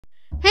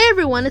Hey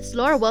everyone, it's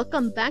Laura.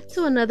 Welcome back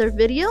to another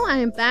video. I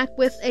am back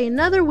with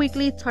another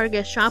weekly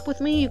Target shop with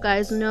me. You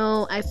guys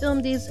know I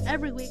film these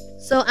every week.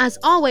 So as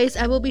always,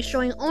 I will be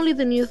showing only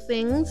the new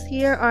things.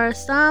 Here are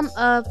some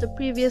of the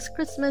previous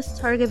Christmas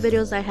Target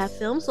videos I have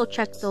filmed, so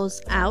check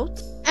those out.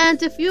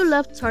 And if you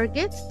love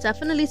Target,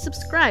 definitely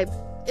subscribe.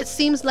 It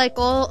seems like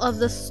all of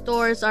the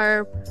stores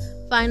are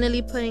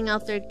finally putting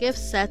out their gift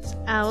sets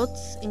out,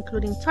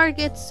 including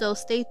Target, so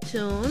stay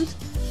tuned.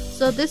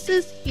 So this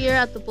is here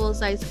at the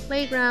Bullseyes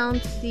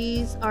Playground.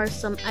 These are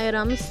some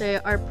items. They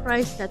are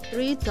priced at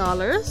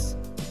 $3.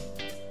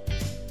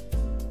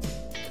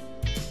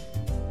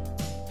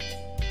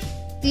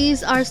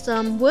 These are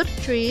some wood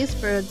trees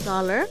for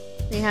 $1.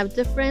 They have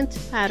different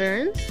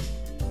patterns.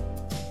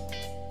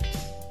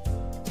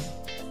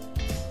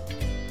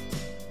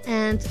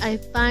 And I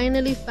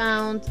finally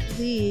found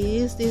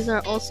these. These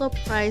are also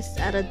priced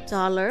at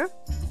 $1.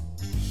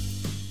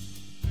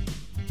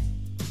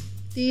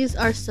 These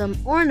are some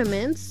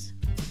ornaments,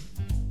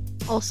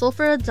 also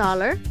for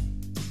 $1.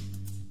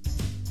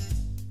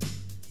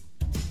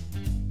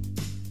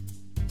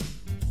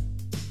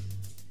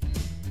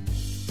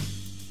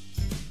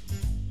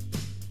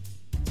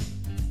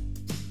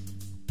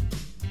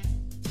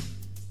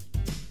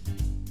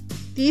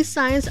 These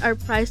signs are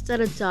priced at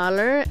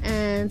 $1,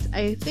 and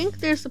I think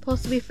they're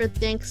supposed to be for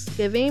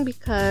Thanksgiving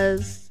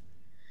because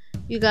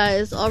you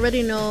guys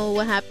already know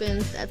what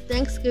happens at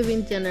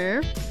Thanksgiving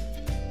dinner.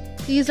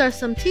 These are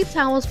some tea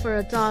towels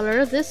for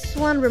 $1. This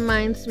one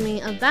reminds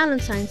me of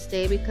Valentine's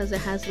Day because it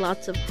has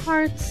lots of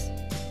hearts.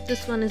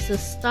 This one is a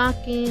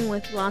stocking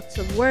with lots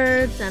of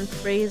words and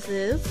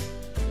phrases.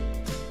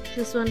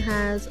 This one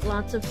has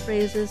lots of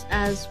phrases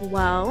as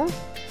well.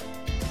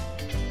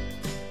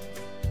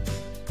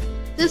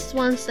 This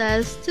one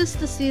says, "'Tis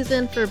the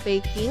season for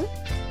baking."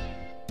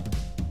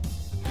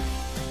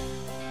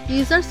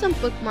 These are some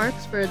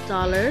bookmarks for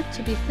 $1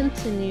 to be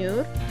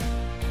continued.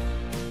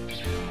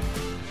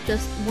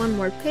 Just one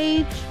more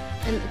page,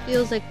 and it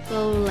feels like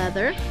faux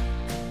leather.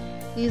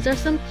 These are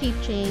some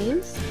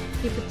keychains.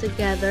 Keep it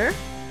together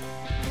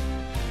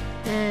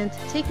and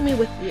take me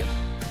with you.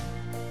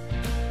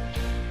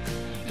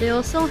 They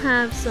also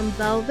have some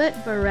velvet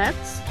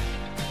barrettes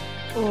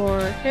or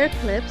hair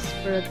clips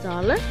for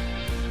 $1.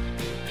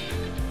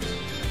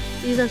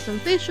 These are some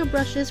facial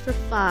brushes for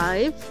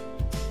 $5.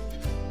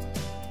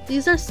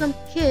 These are some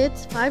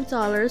kits,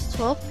 $5,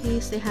 12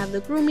 piece. They have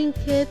the grooming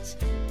kit,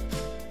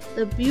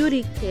 the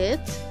beauty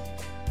kit,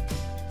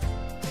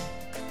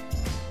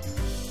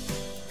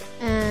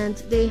 and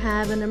they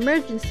have an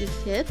emergency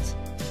kit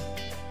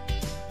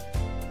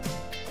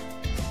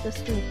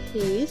just in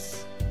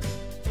case.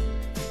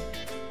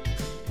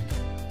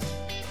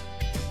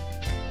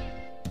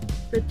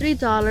 For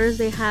 $3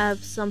 they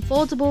have some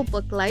foldable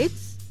book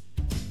lights.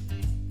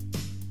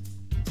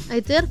 I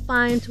did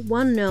find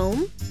one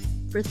gnome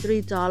for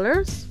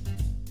 $3.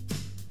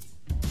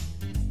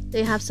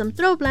 They have some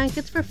throw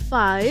blankets for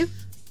 $5.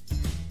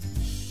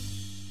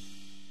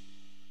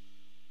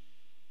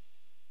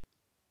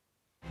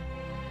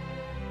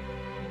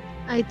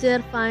 I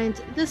did find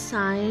this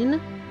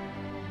sign,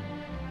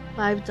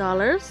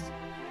 $5.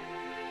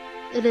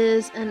 It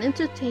is an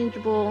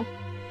interchangeable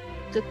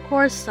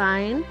decor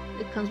sign.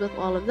 It comes with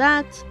all of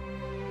that.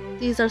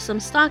 These are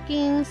some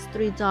stockings,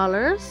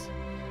 $3.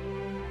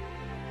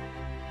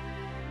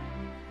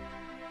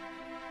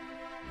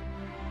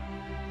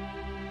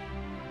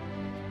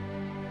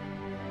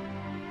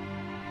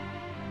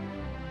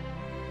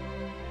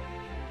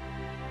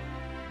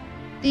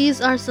 These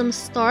are some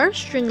star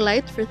string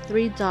lights for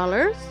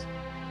 $3.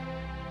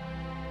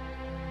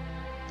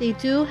 They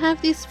do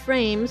have these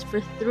frames for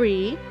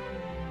 $3.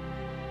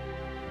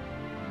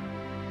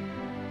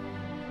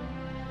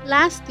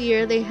 Last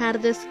year they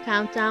had this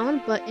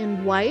countdown but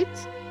in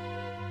white.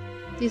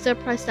 These are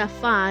priced at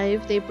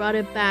 $5. They brought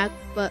it back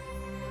but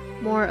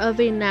more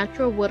of a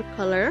natural wood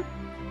color.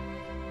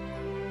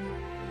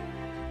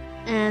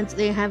 And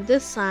they have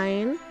this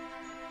sign.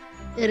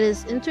 It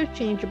is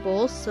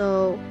interchangeable,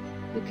 so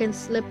you can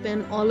slip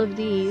in all of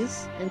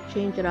these and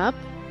change it up.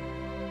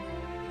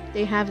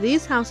 They have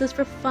these houses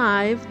for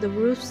 $5. The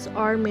roofs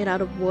are made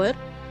out of wood.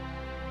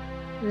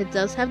 And it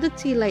does have the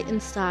tea light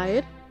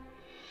inside.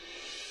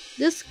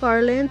 This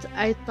garland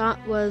I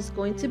thought was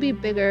going to be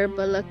bigger,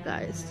 but look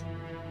guys.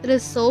 It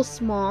is so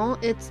small.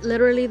 It's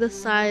literally the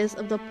size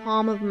of the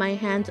palm of my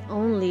hand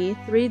only.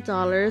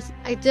 $3.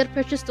 I did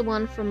purchase the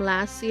one from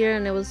last year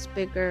and it was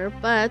bigger.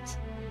 But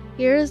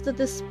here is the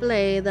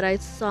display that I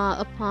saw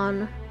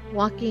upon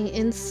walking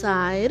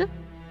inside.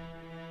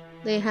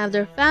 They have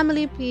their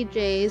family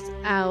PJs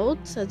out,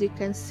 as you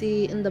can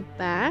see in the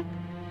back.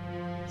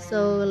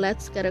 So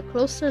let's get a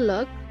closer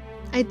look.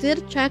 I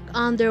did check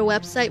on their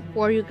website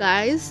for you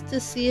guys to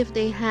see if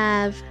they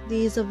have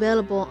these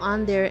available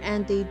on there,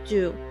 and they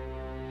do.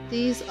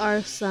 These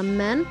are some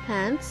men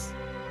pants,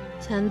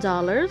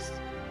 $10.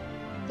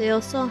 They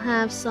also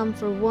have some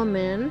for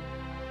women.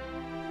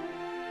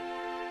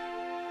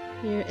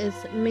 Here is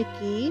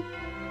Mickey.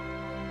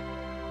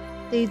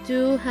 They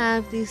do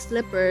have these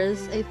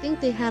slippers. I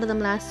think they had them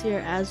last year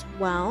as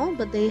well,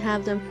 but they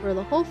have them for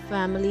the whole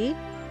family.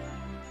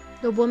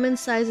 The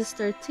woman's size is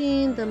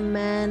 13, the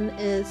man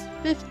is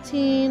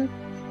 15.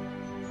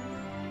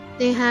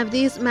 They have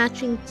these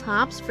matching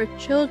tops for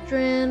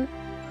children.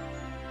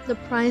 The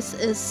price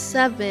is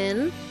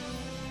 $7.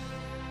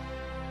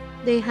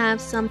 They have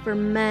some for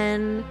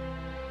men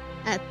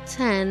at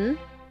 $10.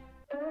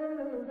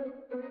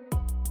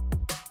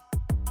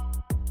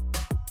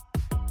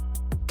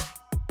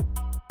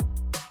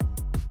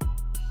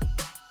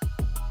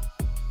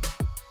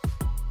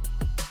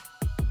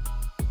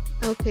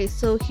 Okay,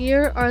 so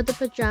here are the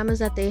pajamas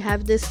that they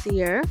have this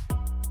year.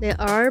 They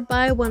are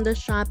by Wonder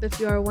Shop if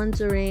you are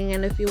wondering,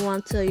 and if you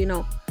want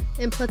to,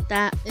 input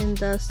that in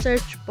the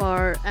search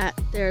bar at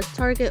their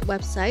Target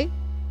website.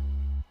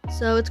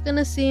 So it's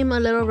gonna seem a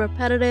little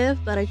repetitive,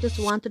 but I just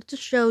wanted to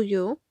show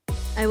you.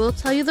 I will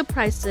tell you the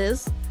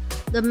prices.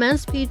 The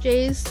men's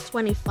PJs,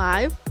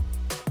 $25.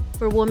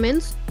 For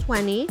women's,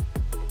 $20.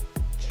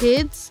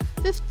 Kids,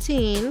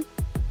 $15.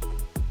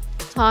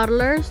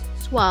 Toddlers,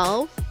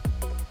 $12.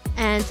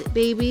 And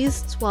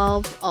babies,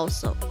 $12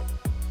 also.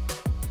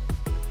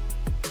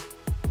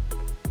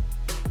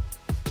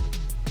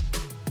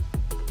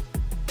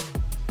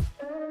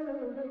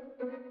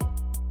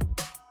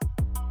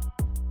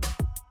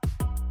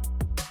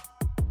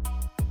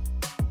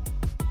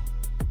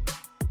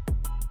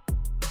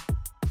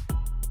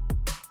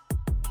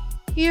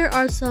 Here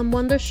are some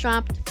Wonder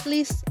Shop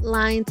fleece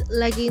lined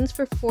leggings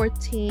for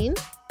 $14.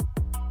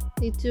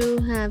 They do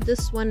have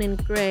this one in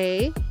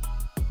gray.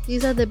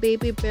 These are the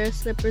baby bear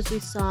slippers we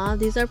saw.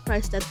 These are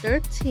priced at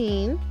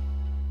 $13.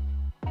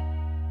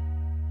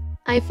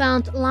 I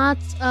found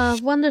lots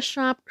of Wonder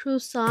Shop crew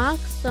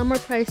socks. Some were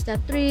priced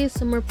at $3,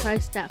 some were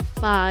priced at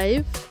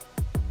 $5.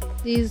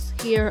 These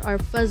here are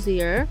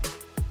fuzzier.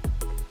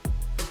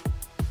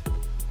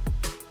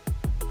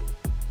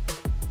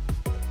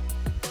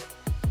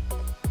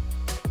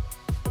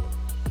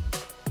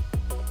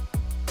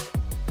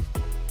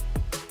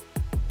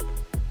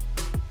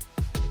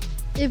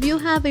 If you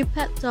have a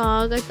pet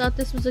dog, I thought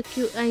this was a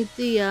cute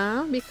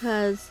idea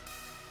because,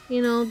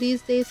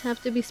 these days have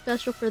to be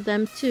special for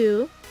them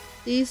too.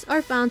 These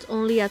are found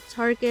only at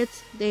Target.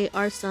 They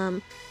are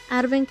some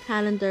advent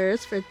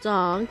calendars for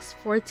dogs,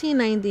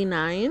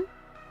 $14.99.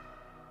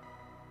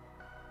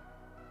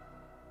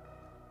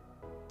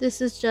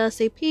 This is just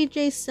a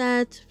PJ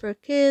set for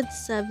kids,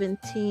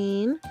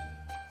 $17.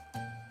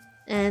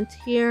 And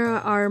here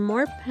are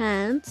more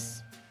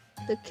pants.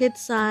 The kid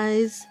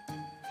size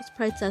is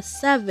priced at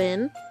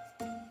 $7.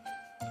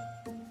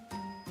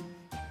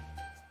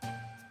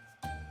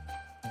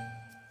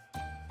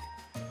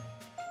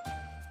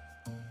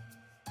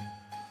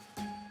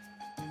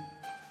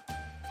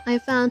 I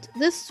found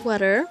this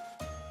sweater,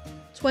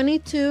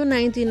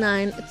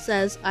 $22.99. It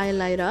says I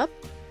light up.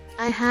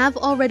 I have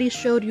already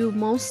showed you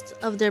most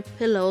of their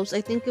pillows.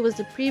 I think it was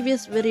the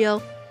previous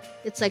video.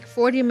 It's like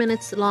 40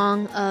 minutes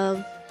long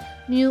of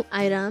new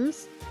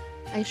items.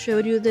 I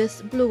showed you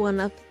this blue one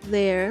up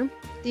there.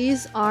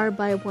 These are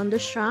by Wonder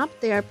Shop.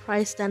 They are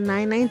priced at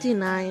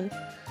 $9.99.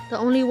 The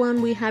only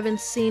one we haven't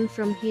seen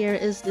from here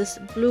is this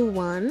blue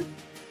one.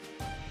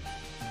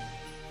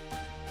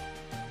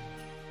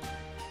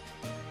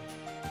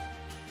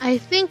 I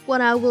think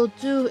what I will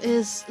do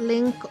is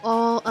link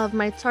all of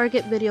my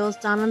Target videos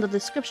down in the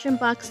description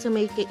box to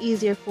make it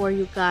easier for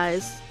you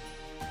guys.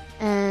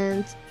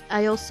 And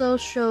I also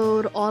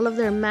showed all of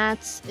their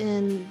mats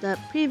in the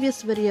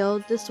previous video.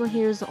 This one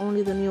here is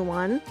only the new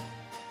one,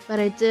 but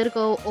I did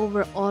go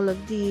over all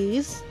of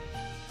these.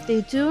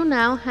 They do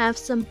now have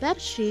some bed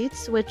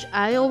sheets, which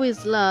I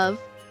always love.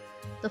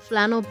 The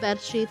flannel bed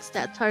sheets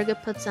that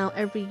Target puts out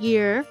every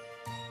year.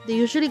 They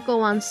usually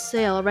go on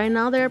sale. Right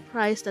now they're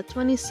priced at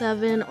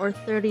 $27 or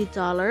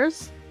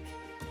 $30.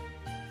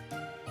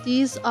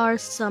 These are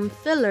some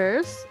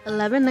fillers,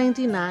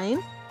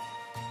 $11.99.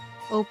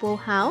 Opal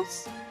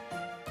House.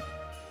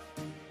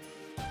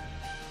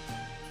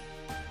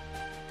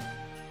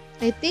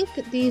 I think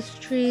these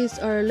trees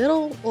are a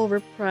little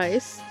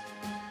overpriced.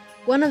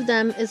 One of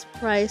them is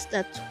priced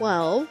at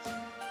 $12.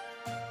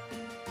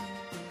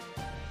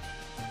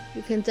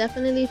 You can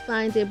definitely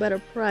find a better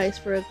price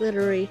for a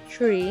glittery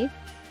tree.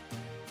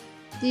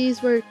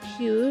 These were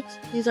cute.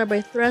 These are by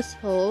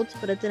Threshold,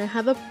 but it didn't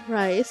have a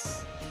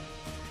price.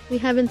 We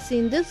haven't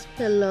seen this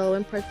pillow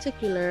in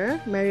particular.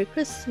 Merry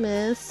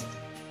Christmas,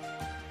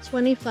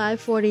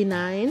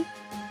 $25.49.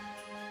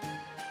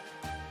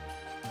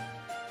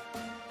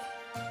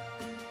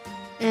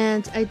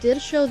 And I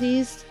did show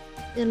these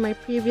in my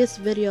previous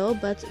video,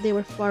 but they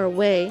were far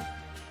away.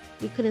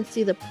 You couldn't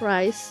see the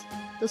price.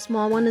 The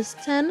small one is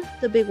 $10,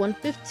 the big one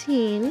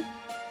 $15.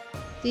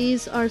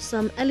 These are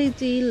some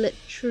LED lit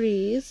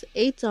trees,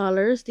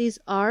 $8. These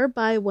are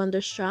by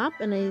Wonder Shop,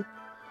 and I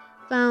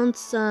found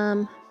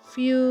some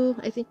few,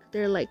 I think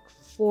they're like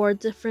 4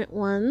 different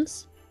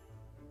ones.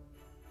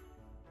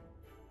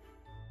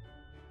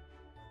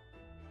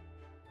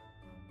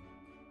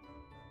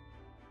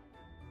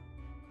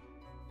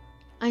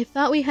 I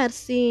thought we had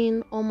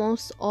seen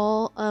almost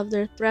all of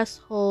their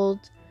threshold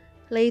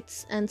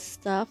plates and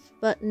stuff,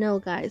 but no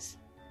guys,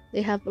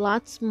 they have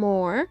lots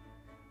more.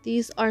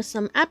 These are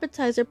some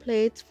appetizer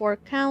plates for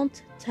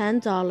count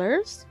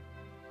 $10.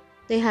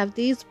 They have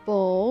these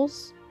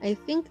bowls. I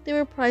think they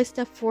were priced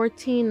at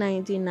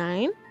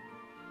 $14.99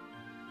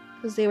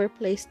 because they were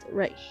placed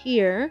right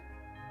here.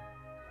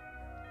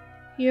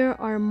 Here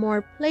are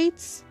more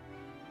plates,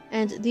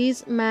 and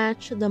these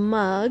match the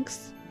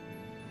mugs.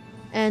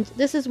 And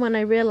this is when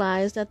I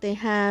realized that they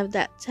have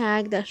that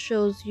tag that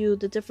shows you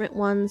the different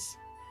ones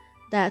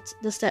that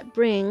the set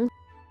brings.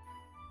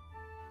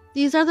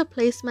 These are the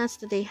placemats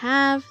that they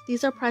have.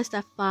 These are priced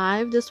at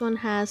 $5. This one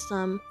has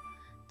some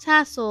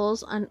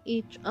tassels on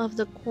each of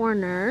the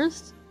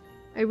corners.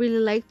 I really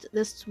liked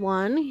this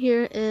one.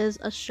 Here is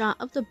a shot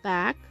of the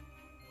back.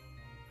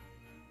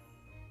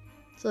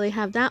 So they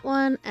have that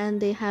one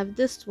and they have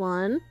this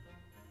one.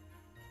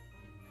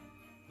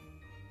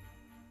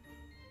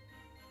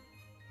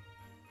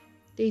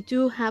 They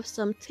do have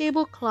some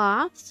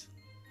tablecloths.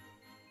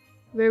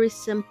 Very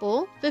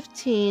simple.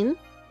 $15.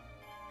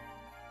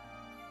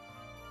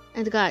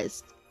 And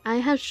guys, I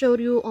have showed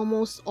you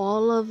almost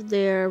all of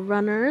their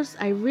runners.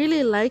 I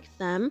really like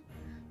them.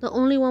 The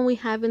only one we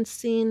haven't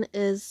seen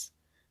is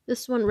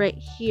this one right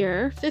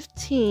here.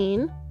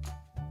 $15.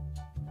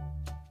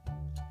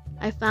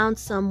 I found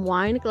some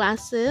wine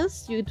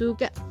glasses. You do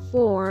get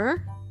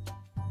 4.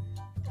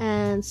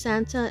 And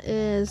Santa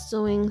is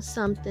doing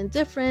something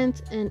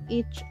different in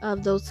each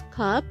of those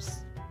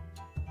cups.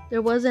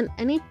 There wasn't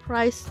any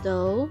price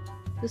though.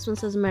 This one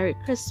says Merry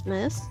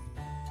Christmas.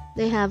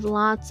 They have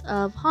lots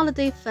of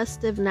holiday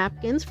festive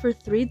napkins for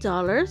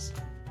 $3.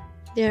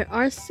 There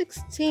are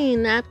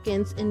 16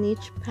 napkins in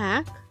each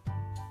pack.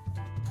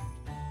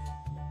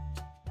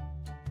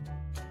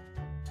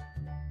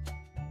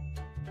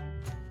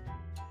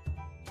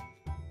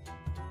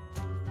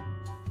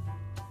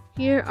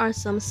 Here are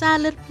some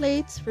salad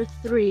plates for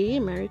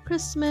 $3. Merry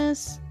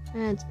Christmas.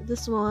 And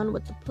this one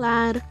with the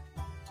plaid.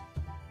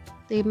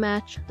 They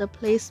match the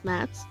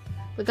placemats.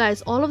 But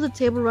guys, all of the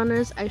table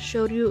runners I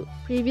showed you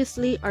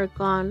previously are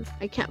gone.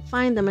 I can't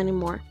find them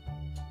anymore.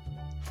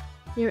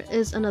 Here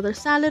is another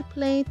salad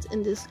plate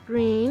in this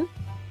green.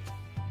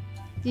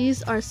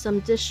 These are some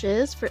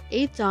dishes for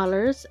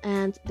 $8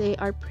 and they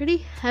are pretty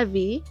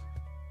heavy.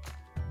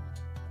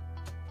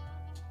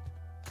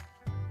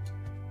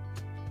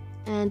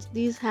 And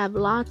these have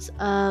lots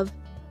of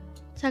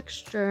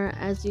texture,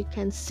 as you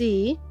can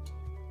see.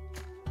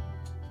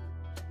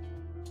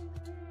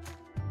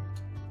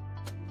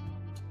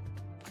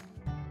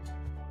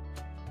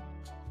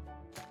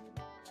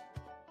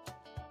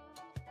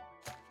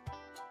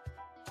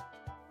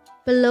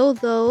 Below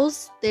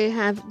those, they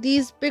have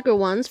these bigger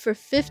ones for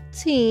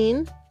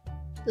 $15.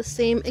 The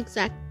same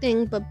exact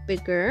thing but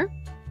bigger.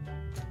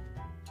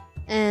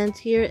 And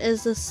here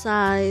is the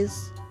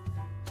size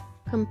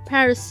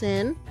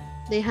comparison.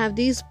 They have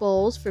these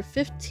bowls for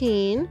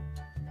 $15.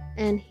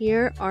 And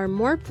here are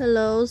more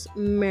pillows,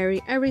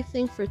 Merry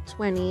Everything for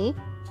 $20.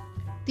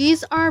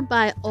 These are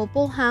by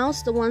Opal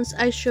House. The ones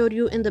I showed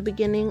you in the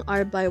beginning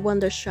are by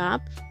Wonder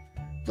Shop.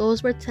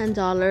 Those were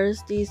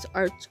 $10. These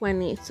are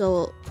 $20.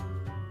 So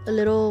a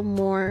little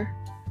more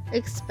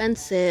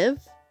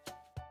expensive.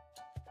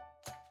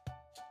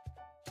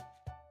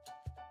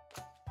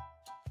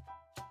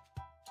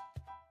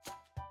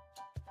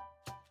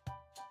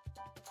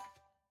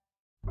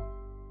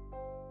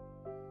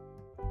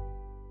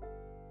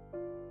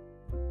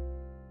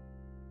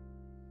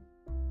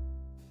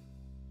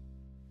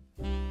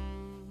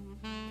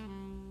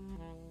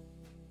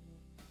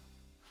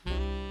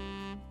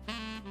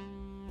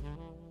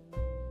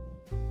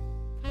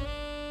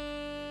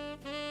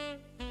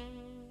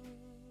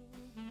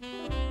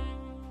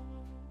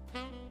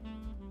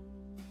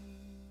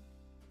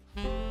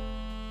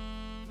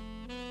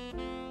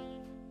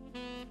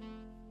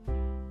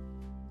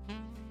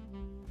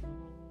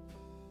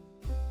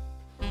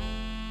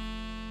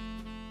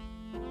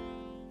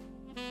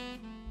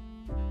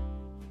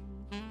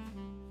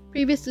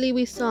 Previously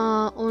we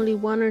saw only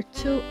 1 or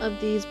 2 of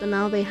these, but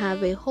now they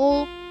have a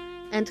whole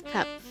end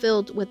cap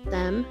filled with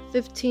them.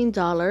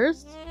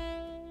 $15.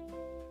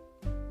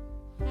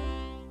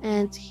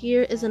 And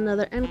here is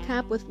another end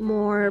cap with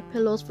more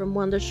pillows from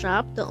Wonder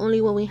Shop. The only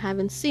one we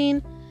haven't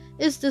seen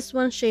is this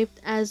one shaped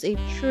as a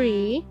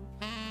tree.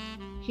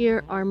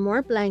 Here are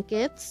more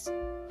blankets.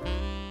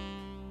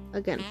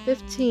 Again,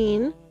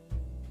 $15.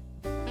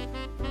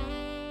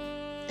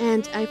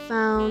 And I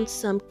found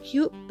some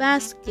cute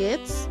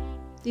baskets.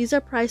 These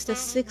are priced at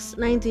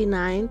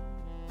 $6.99.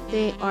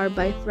 They are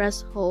by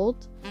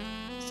Threshold.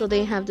 So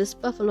they have this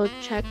buffalo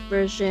check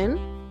version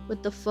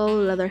with the faux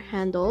leather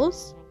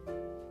handles,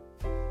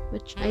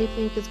 which I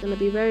think is going to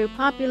be very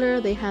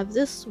popular. They have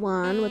this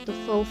one with the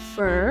faux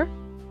fur.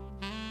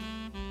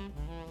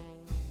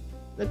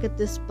 Look at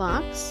this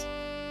box.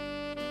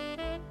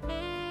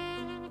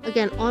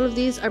 Again, all of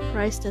these are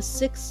priced at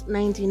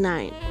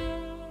 $6.99.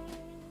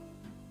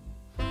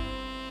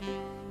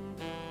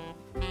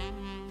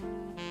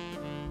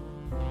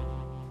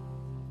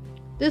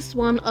 This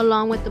one,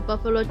 along with the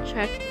buffalo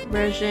check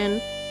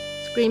version,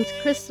 screams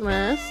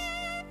Christmas.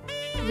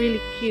 Really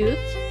cute.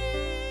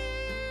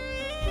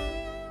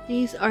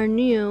 These are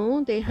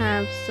new. They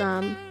have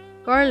some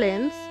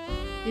garlands.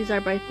 These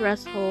are by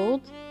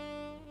Threshold.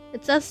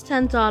 It says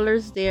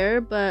 $10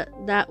 there, but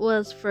that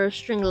was for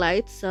string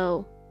lights,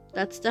 so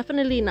that's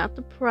definitely not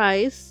the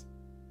price.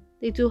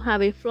 They do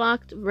have a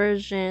flocked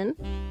version.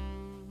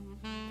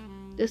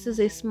 This is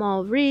a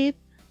small wreath.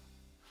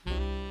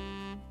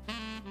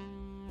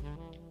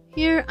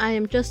 Here I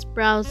am just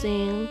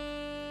browsing.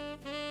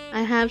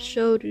 I have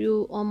showed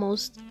you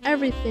almost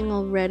everything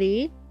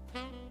already,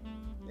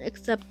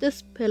 except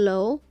this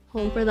pillow,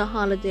 Home for the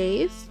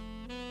Holidays,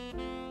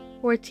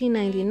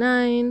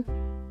 $14.99.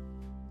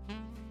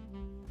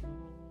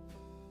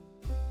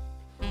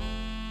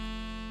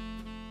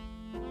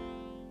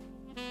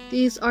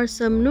 These are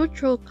some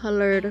neutral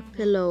colored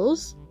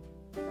pillows,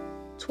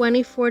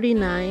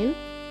 $20.49.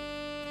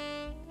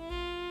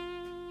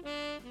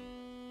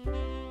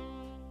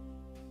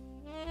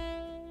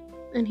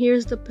 And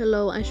here's the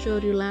pillow I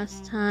showed you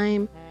last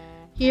time.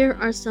 Here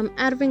are some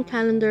advent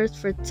calendars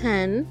for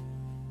 $10.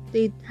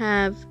 They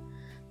have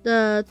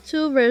the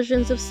 2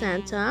 versions of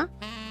Santa.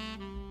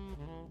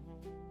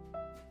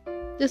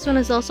 This one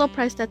is also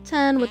priced at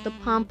 $10 with the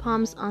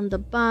pom-poms on the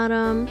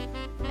bottom.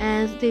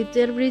 And they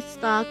did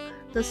restock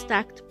the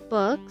stacked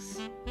books.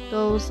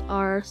 Those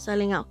are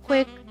selling out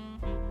quick.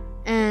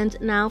 And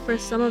now for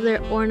some of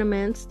their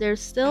ornaments,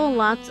 there's still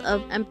lots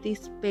of empty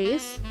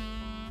space,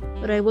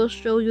 but I will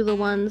show you the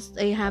ones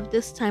they have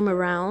this time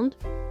around.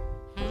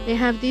 They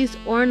have these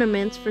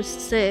ornaments for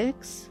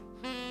 $6.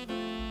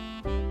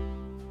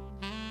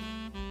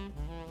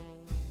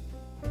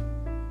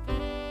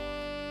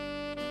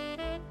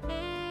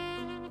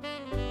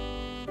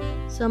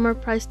 Some are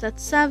priced at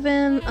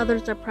 $7,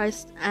 others are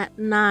priced at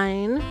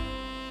 $9.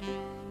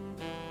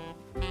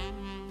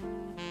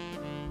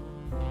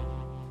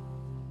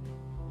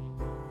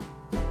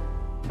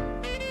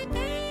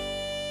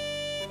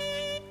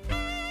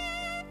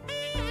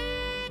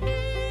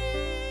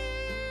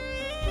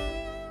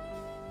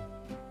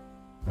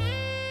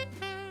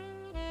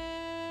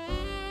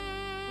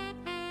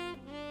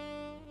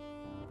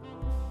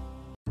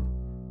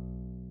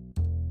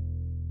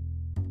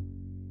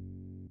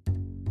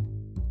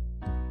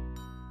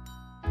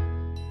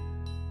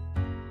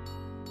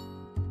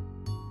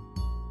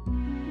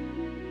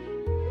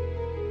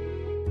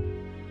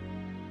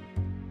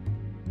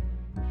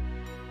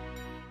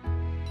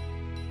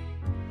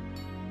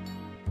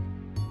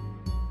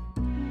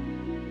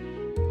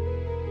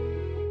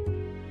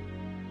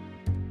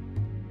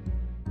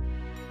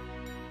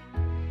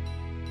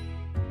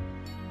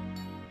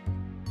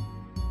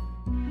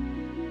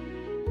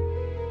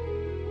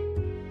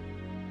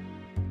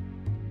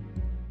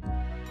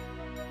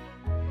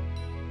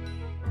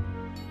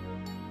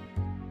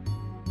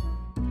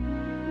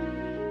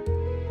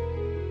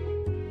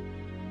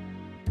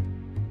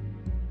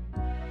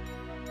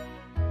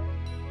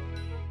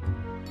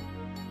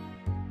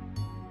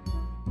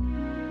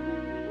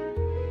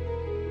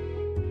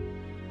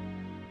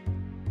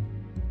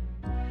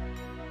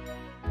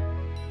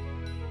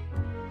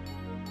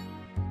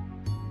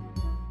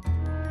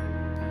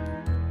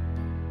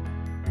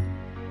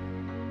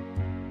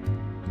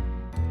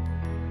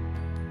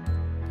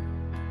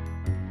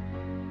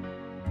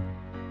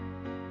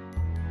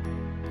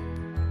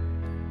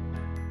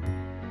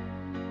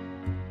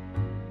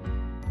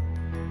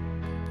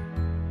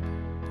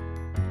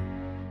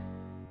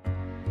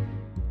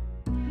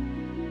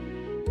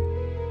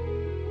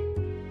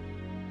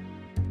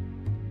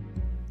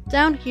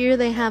 Down here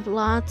they have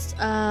lots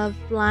of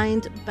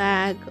blind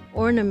bag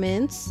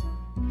ornaments.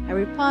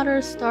 Harry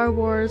Potter, Star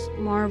Wars,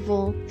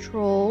 Marvel,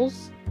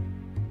 Trolls,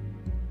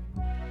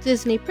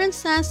 Disney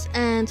Princess,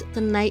 and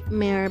The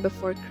Nightmare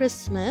Before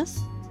Christmas.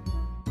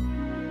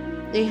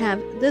 They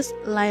have this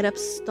light up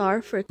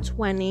star for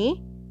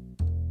 $20.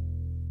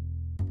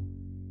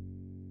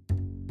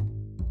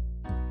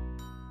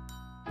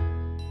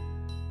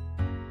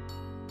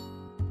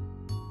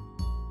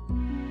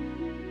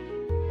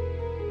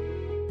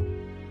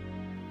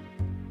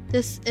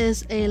 This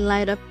is a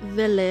light up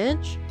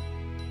village,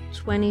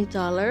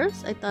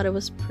 $20. I thought it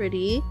was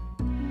pretty.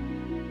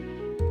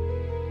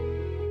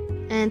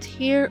 And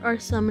here are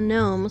some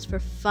gnomes for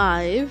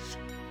 $5.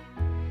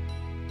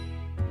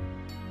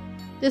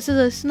 This is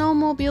a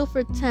snowmobile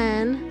for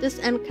 $10. This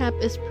end cap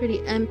is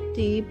pretty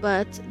empty,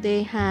 but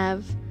they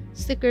have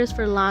stickers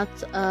for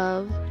lots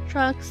of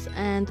trucks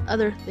and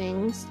other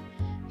things.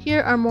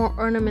 Here are more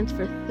ornaments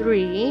for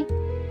 $3.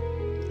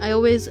 I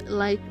always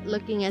like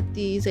looking at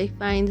these. I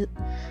find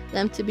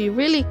them to be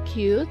really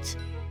cute.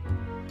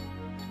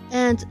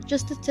 And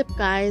just a tip,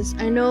 guys,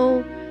 I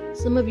know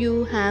some of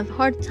you have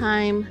hard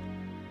time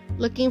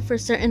looking for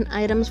certain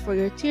items for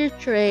your tier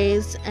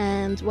trays,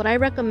 and what I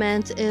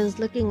recommend is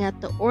looking at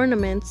the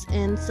ornaments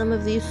in some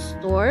of these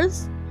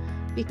stores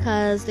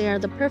because they are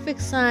the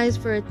perfect size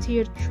for a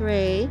tier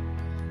tray.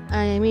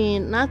 I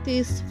mean, not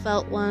these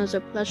felt ones or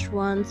plush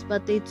ones,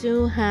 but they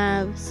do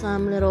have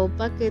some little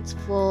buckets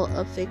full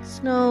of fake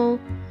snow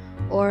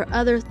or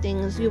other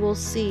things you will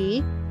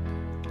see.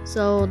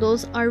 So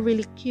those are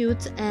really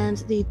cute, and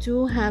they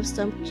do have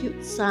some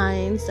cute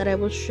signs that I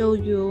will show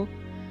you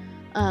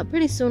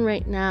pretty soon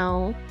right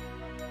now.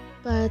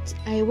 But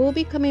I will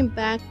be coming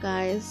back,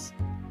 guys.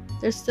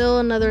 There's still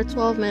another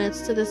 12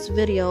 minutes to this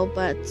video,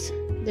 but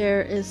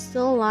there is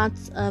still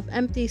lots of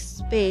empty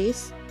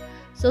space.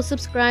 So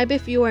subscribe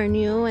if you are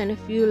new, and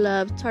if you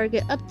love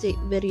Target update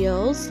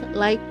videos,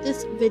 like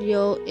this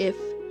video if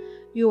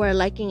you are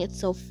liking it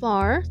so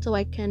far, so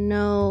I can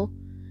know,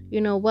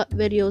 what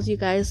videos you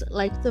guys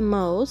like the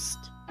most.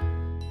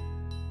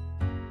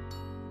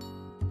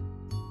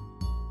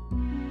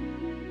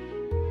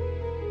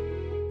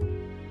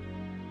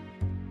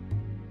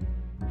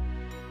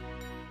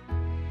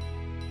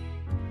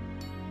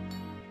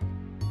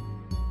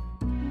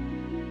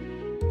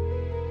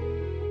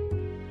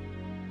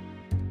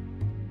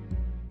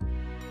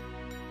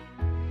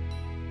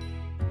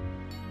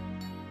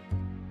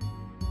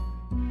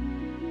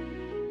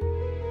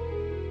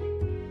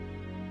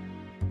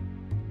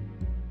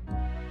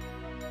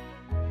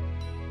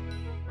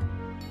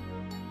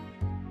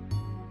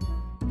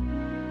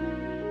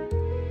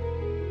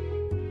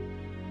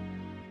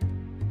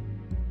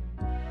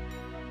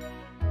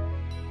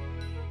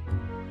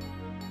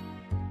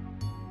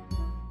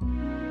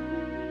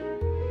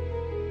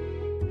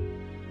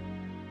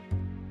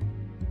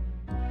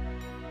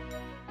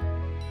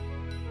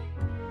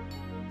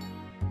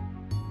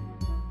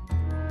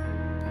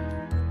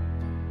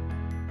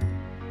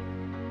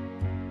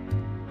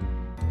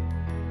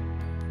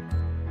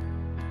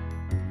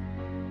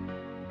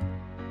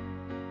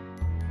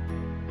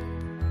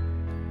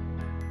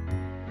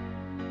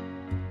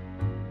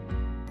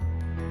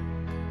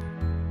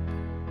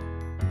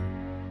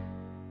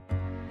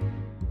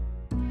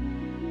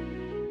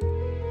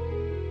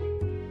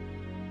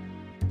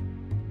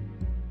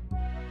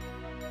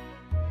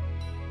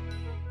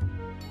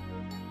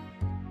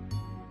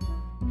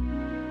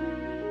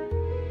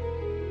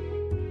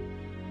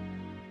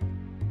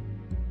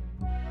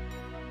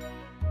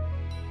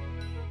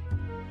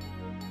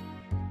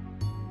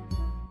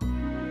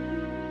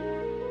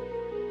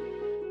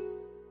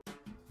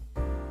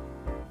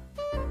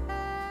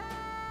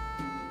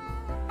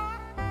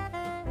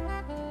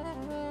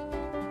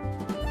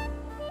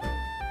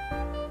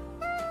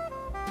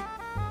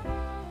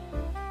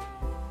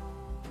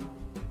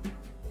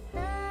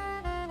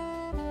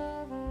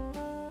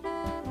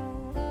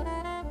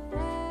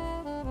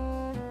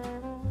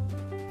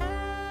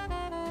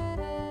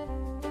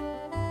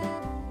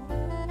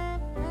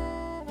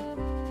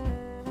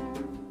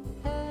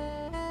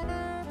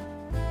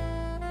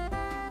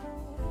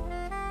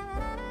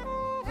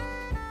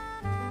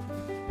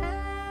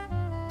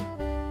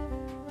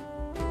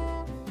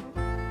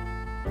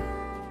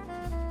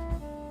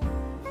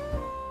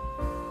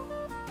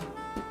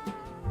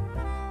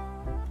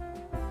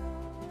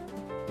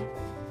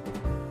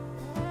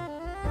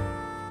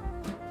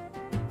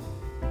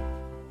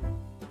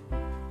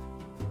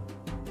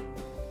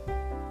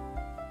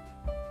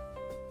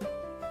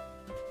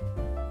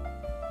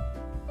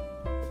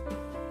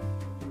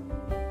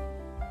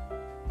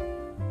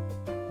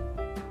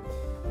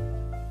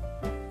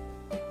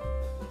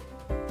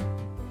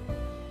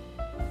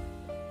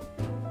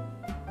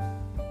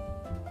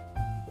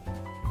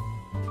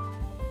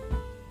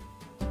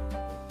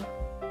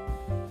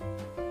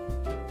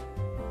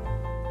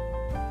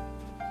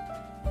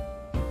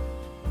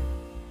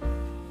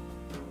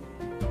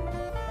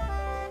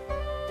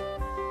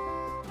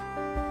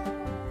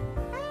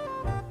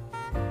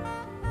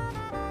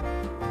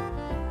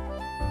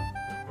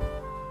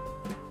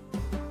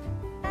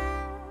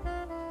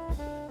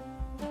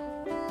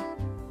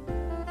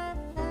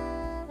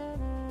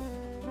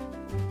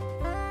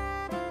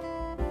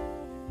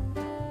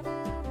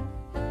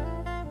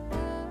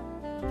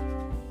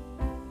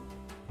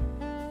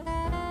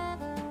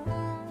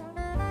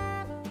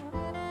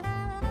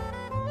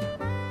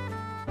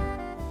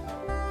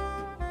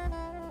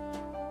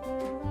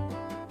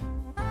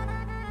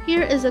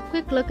 Here is a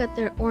quick look at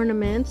their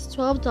ornaments.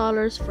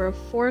 $12 for a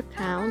 4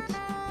 count.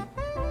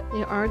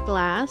 They are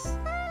glass.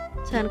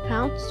 10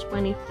 count,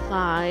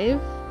 25.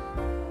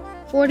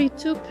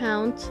 42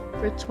 count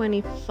for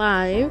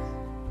 25.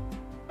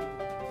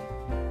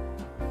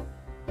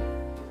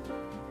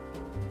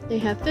 They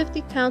have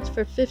 50 counts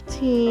for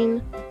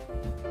 15.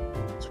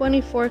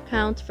 24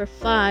 count for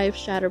 5,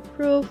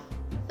 shatterproof.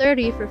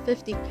 30 for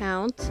 50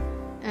 count.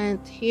 And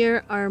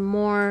here are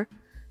more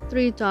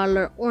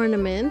 $3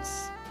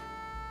 ornaments.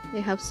 They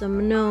have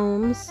some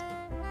gnomes.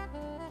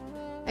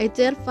 I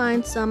did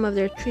find some of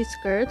their tree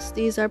skirts.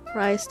 These are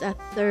priced at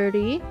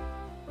 $30.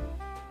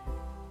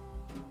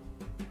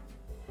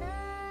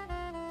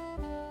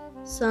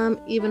 Some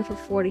even for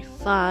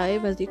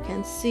 $45, as you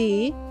can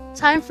see.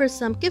 Time for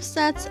some gift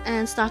sets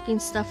and stocking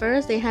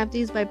stuffers. They have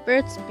these by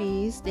Burt's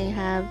Bees. They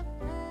have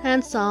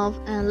hand salve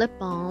and lip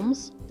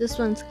balms. This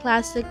one's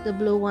classic. The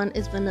blue one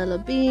is vanilla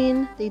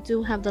bean. They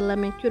do have the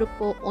lemon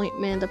cuticle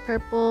ointment. The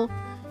purple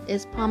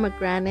is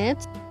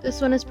pomegranate. This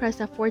one is priced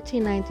at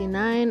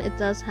 $14.99. It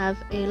does have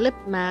a lip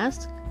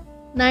mask.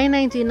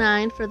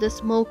 $9.99 for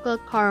this mocha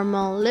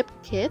caramel lip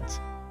kit.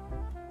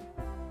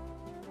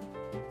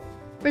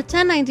 For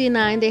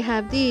 $10.99 they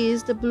have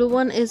these. The blue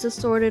one is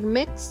assorted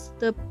mix,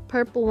 the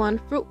purple one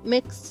fruit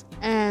mix,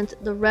 and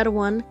the red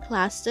one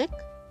classic.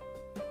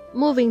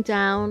 Moving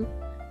down,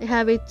 they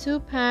have a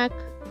 2-pack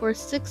for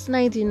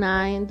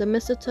 $6.99, the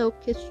mistletoe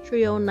kids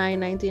trio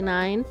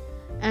 $9.99,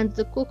 and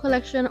the cool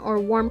collection or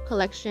warm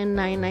collection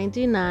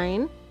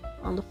 $9.99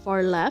 on the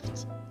far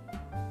left.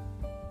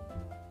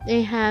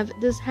 They have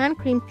this hand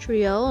cream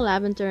trio,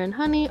 lavender and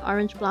honey,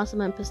 orange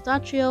blossom and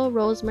pistachio,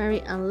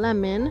 rosemary and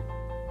lemon,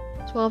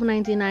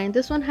 $12.99.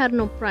 This one had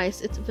no price.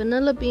 It's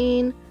vanilla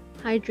bean,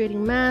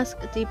 hydrating mask,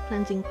 deep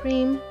cleansing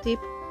cream, deep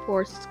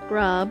pore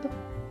scrub.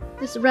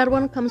 This red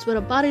one comes with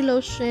a body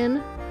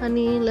lotion,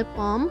 honey lip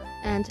balm,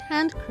 and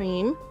hand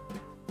cream.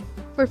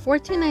 For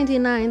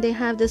 $14.99 they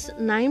have this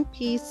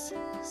 9-piece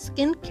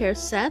skincare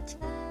set.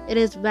 It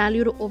is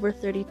valued over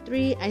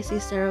 $33. I see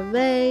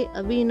CeraVe,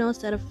 Aveeno,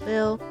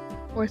 Cetaphil,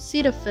 or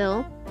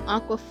Cetaphil,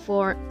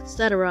 Aquaphor,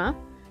 etc.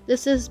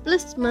 This is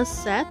Blissmas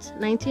set,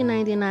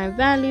 $19.99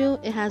 value.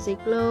 It has a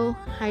glow,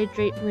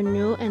 hydrate,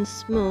 renew, and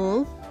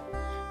smooth.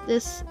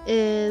 This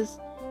is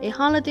a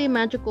holiday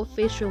magical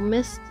facial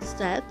mist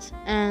set,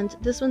 and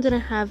this one didn't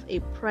have a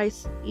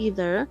price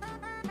either.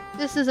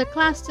 This is a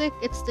classic.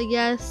 It's the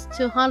Yes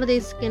to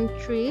Holiday Skin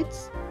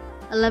Treats,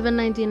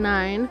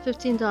 $11.99,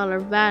 $15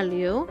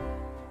 value.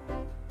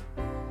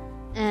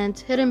 And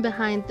hidden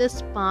behind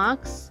this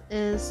box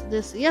is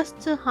this Yes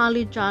to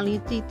Holly Jolly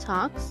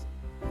Detox.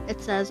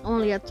 It says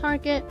only at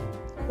Target,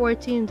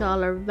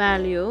 $14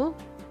 value.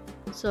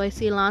 So I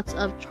see lots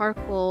of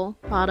charcoal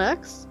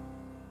products.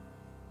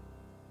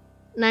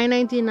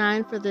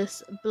 $9.99 for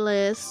this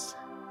Bliss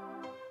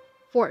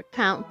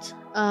 4-count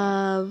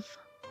of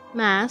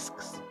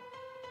masks.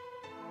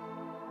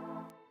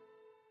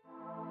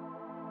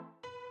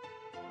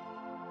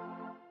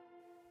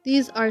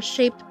 These are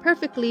shaped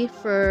perfectly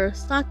for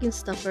stocking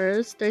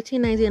stuffers,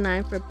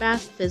 $13.99 for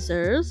bath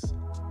fizzers.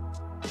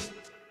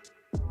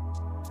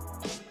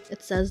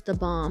 It says the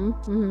bomb.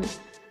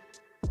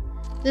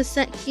 This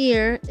set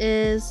here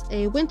is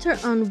a winter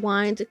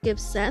unwind gift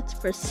set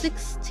for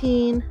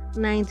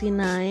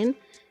 $16.99.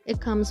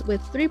 It comes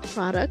with 3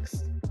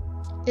 products.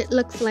 It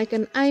looks like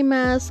an eye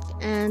mask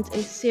and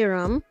a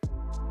serum.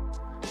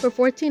 For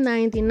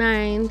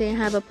 $14.99 they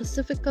have a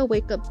Pacifica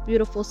Wake Up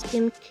Beautiful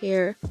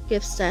Skincare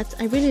gift set.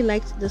 I really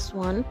liked this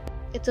one.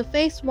 It's a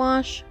face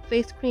wash,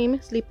 face cream,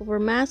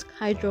 sleepover mask,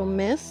 hydro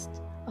mist,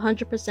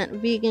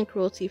 100% vegan,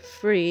 cruelty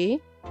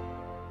free.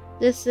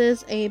 This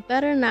is a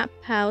Better Nap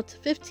Pout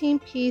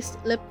 15-piece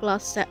lip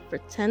gloss set for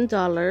 $10.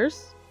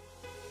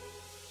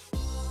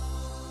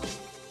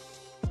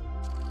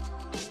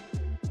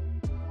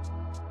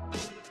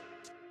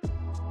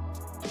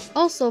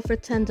 Also for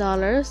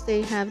 $10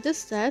 they have this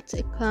set.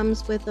 It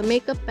comes with a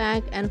makeup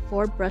bag and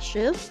 4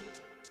 brushes.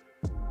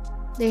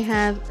 They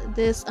have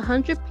this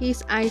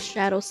 100-piece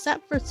eyeshadow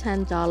set for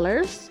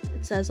 $10.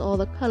 It says all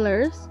the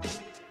colors.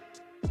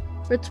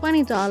 For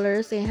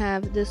 $20 they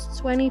have this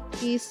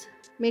 20-piece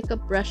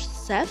makeup brush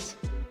set.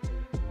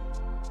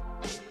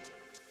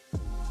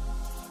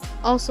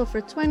 Also for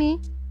 $20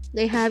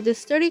 they have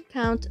this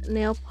 30-count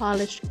nail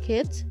polish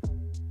kit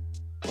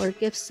or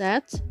gift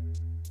set,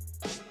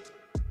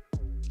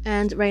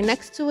 and right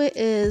next to it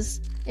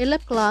is a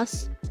lip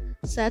gloss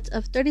set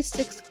of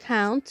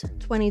 36-count,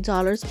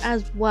 $20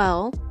 as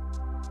well.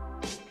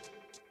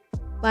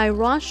 By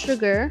Raw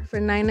Sugar for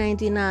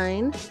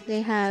 $9.99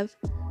 they have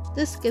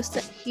this gift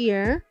set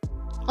here.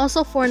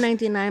 Also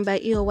 $4.99 by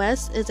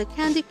EOS is a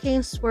candy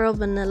cane swirl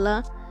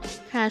vanilla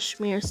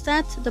cashmere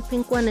set. The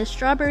pink one is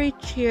strawberry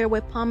cheer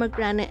with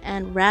pomegranate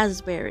and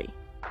raspberry.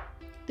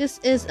 This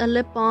is a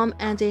lip balm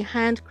and a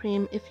hand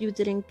cream if you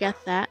didn't get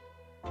that.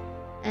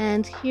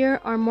 And here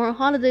are more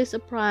holiday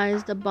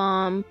surprise, the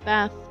balm,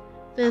 bath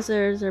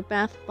fizzers or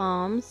bath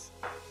bombs.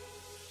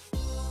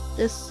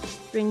 This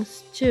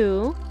brings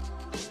 2.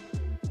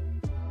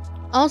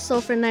 Also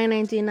for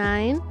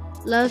 $9.99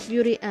 Love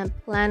Beauty and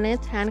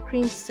Planet hand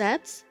cream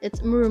sets.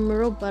 It's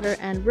Murumuru butter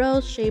and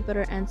rose, shea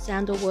butter and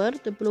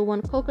sandalwood. The blue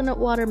one coconut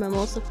water,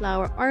 mimosa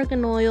flower,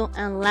 argan oil,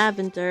 and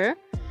lavender.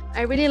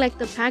 I really like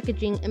the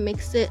packaging. It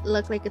makes it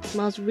look like it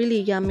smells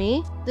really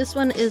yummy. This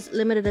one is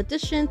limited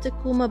edition,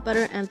 Takuma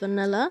butter and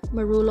vanilla,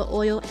 marula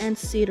oil, and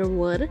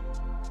cedarwood.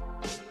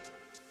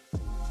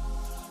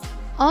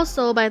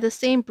 Also by the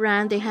same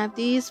brand they have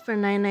these for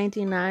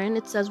 $9.99.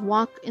 It says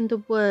Walk in the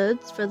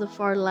Woods for the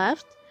far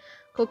left,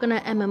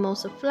 coconut and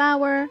mimosa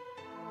flower,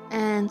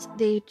 and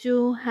they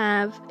do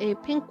have a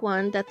pink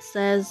one that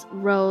says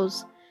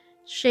rose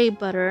shea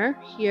butter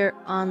here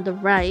on the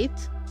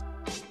right.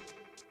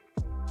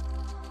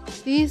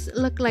 These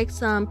look like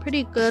some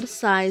pretty good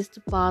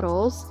sized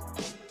bottles.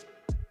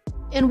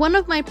 In one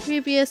of my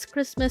previous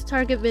Christmas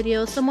Target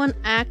videos, someone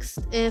asked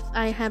if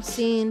I have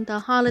seen the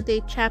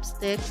holiday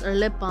chapsticks or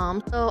lip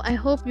balms. So I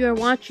hope you're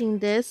watching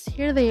this.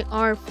 Here they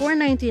are,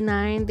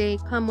 $4.99. They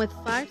come with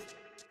 5.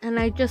 And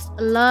I just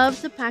love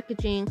the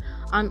packaging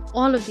on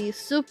all of these.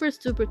 Super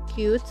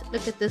cute.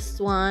 Look at this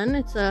one.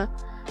 It's a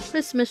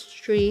Christmas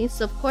tree.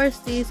 So of course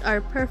these are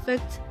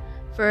perfect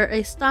for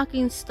a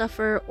stocking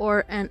stuffer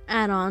or an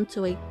add-on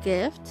to a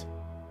gift.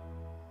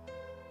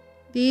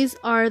 These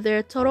are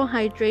their total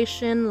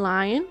hydration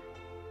line.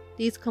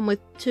 These come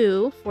with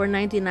 2 for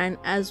 $4.99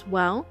 as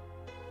well.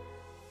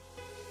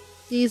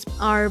 These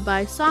are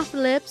by Soft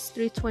Lips,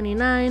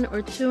 $3.29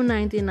 or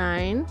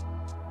 $2.99.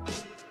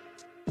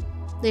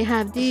 They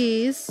have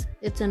these.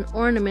 It's an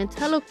ornament,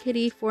 Hello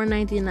Kitty,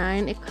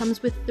 $4.99. It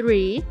comes with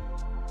 3.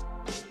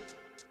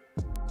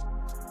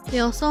 They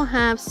also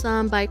have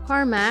some by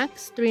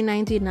CarMax,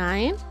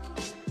 $3.99.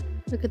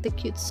 Look at the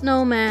cute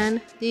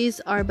snowman.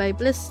 These are by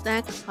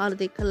Blistex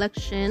Holiday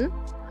Collection.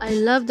 I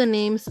love the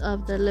names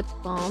of the lip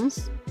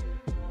balms.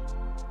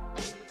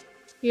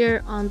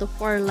 Here on the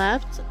far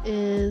left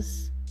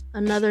is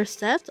another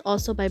set,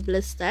 also by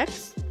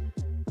Blistex.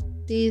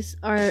 These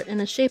are in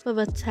the shape of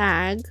a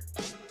tag.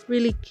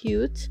 Really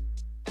cute.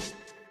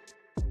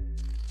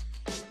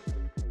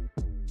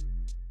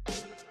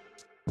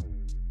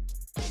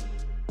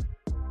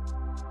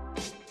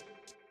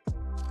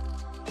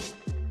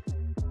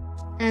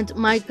 And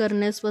my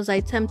goodness, was I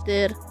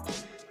tempted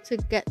to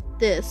get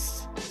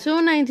this.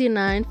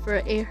 $2.99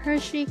 for a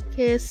Hershey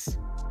Kiss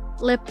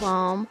lip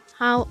balm.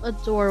 How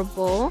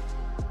adorable.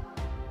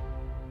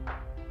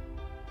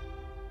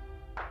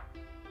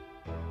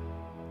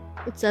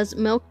 It says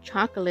milk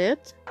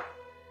chocolate.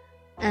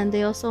 And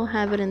they also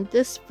have it in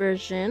this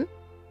version.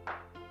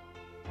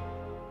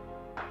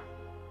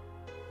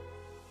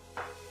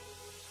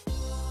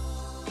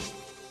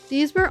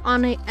 These were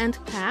on an end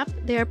cap.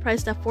 They are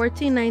priced at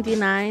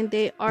 $14.99.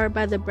 They are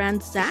by the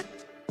brand Zack.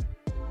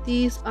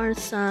 These are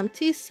some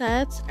tea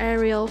sets: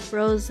 Ariel,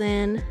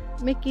 Frozen,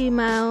 Mickey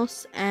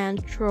Mouse,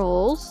 and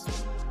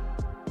Trolls.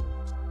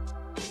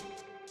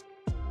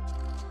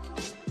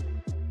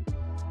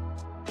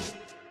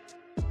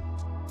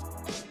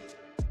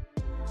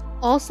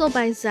 Also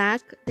by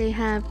Zack, they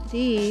have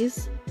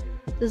these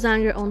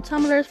design your own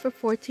tumblers for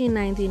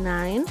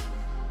 $14.99.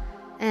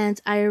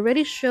 And I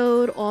already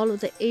showed all of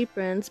the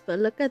aprons, but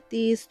look at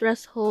these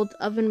dress hold,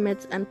 oven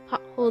mitts, and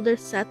pot holder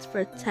sets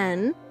for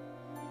 $10.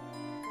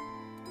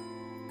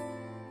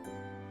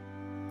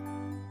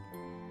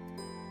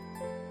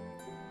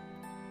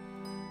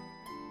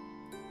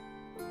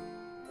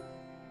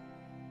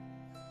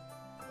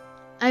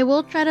 I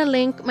will try to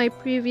link my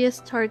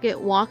previous Target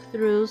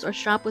walkthroughs or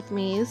shop with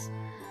me's.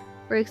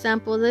 For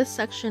example, this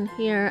section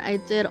here I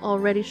did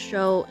already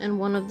show in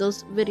one of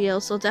those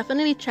videos, so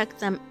definitely check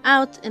them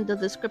out in the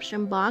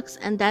description box.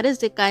 And that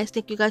is it, guys.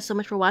 Thank you guys so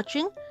much for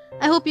watching.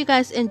 I hope you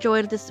guys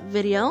enjoyed this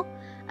video.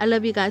 I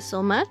love you guys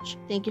so much.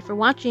 Thank you for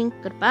watching.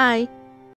 Goodbye.